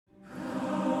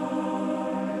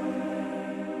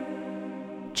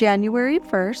January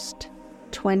 1st,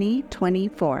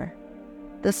 2024.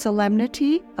 The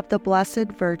Solemnity of the Blessed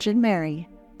Virgin Mary,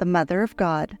 the Mother of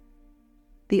God.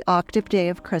 The octave day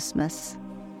of Christmas.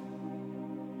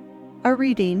 A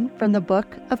reading from the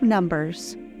book of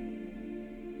Numbers.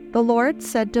 The Lord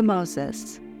said to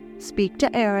Moses, "Speak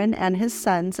to Aaron and his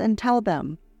sons and tell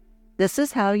them, this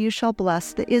is how you shall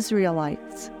bless the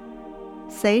Israelites.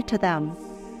 Say to them,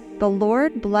 the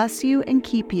Lord bless you and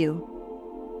keep you.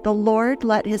 The Lord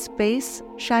let his face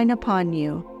shine upon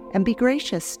you and be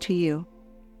gracious to you.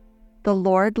 The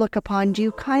Lord look upon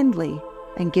you kindly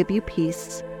and give you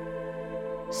peace.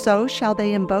 So shall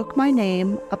they invoke my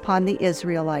name upon the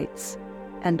Israelites,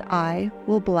 and I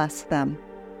will bless them."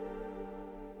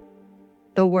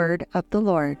 The word of the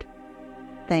Lord.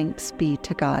 Thanks be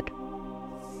to God.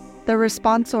 The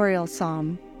responsorial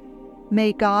psalm.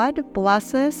 May God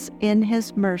bless us in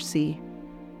his mercy.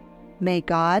 May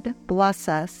God bless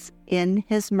us in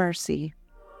his mercy.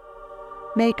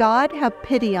 May God have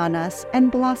pity on us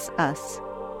and bless us.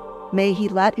 May he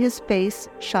let his face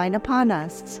shine upon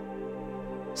us.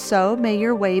 So may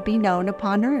your way be known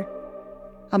upon earth,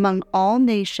 among all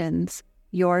nations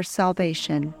your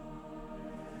salvation.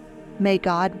 May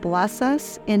God bless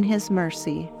us in his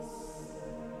mercy.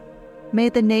 May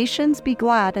the nations be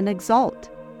glad and exult,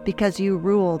 because you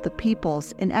rule the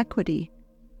peoples in equity.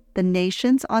 The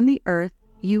nations on the earth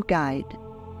you guide.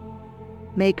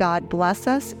 May God bless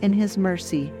us in his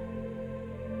mercy.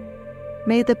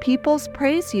 May the peoples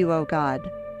praise you, O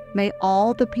God. May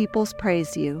all the peoples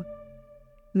praise you.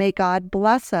 May God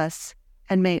bless us,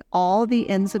 and may all the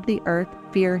ends of the earth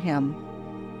fear him.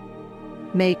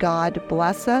 May God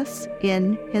bless us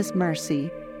in his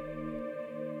mercy.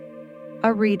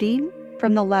 A reading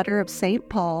from the letter of St.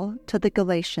 Paul to the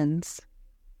Galatians.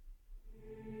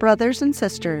 Brothers and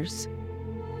sisters,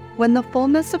 when the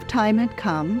fullness of time had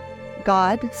come,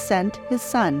 God sent his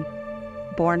Son,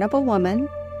 born of a woman,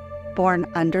 born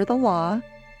under the law,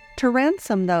 to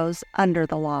ransom those under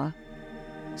the law,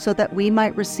 so that we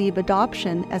might receive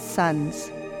adoption as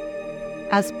sons.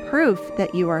 As proof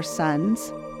that you are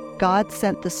sons, God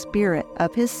sent the Spirit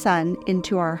of his Son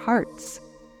into our hearts,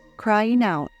 crying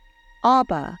out,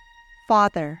 "Abba,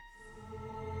 Father."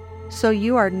 So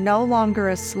you are no longer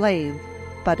a slave,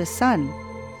 but a son.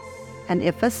 And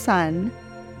if a son,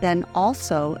 then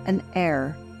also an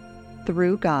heir,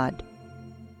 through God.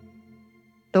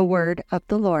 The word of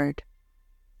the Lord.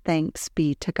 Thanks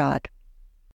be to God.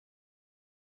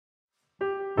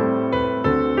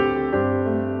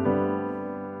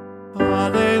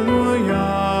 Alleluia,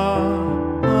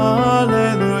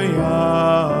 Alleluia,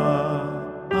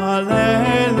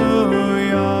 Alleluia.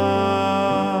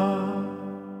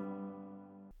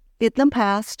 In the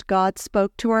past, God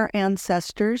spoke to our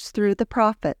ancestors through the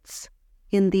prophets.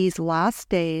 In these last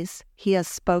days, he has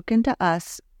spoken to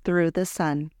us through the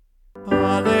Son.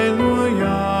 Alleluia,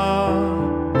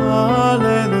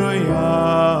 Alleluia,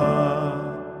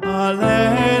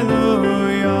 Alleluia.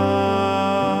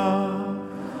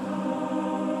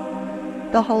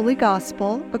 The Holy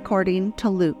Gospel according to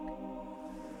Luke.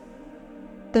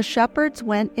 The shepherds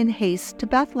went in haste to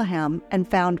Bethlehem and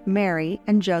found Mary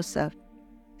and Joseph,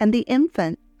 and the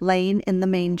infant laying in the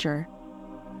manger.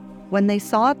 When they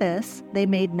saw this, they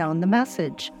made known the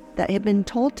message that had been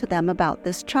told to them about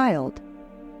this child.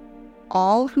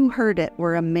 All who heard it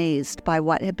were amazed by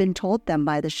what had been told them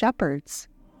by the shepherds.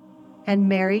 And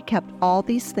Mary kept all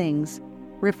these things,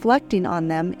 reflecting on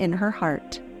them in her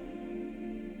heart.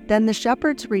 Then the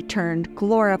shepherds returned,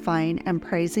 glorifying and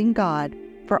praising God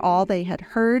for all they had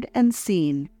heard and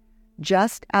seen,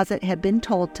 just as it had been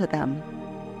told to them.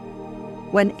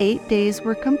 When 8 days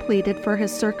were completed for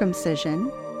his circumcision,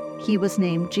 he was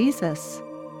named Jesus,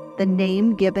 the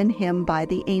name given him by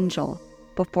the angel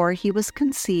before he was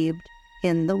conceived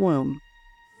in the womb.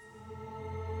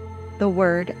 The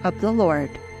word of the Lord.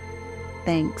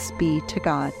 Thanks be to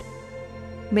God.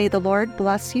 May the Lord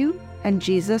bless you and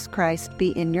Jesus Christ be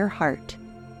in your heart,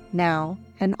 now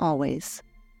and always.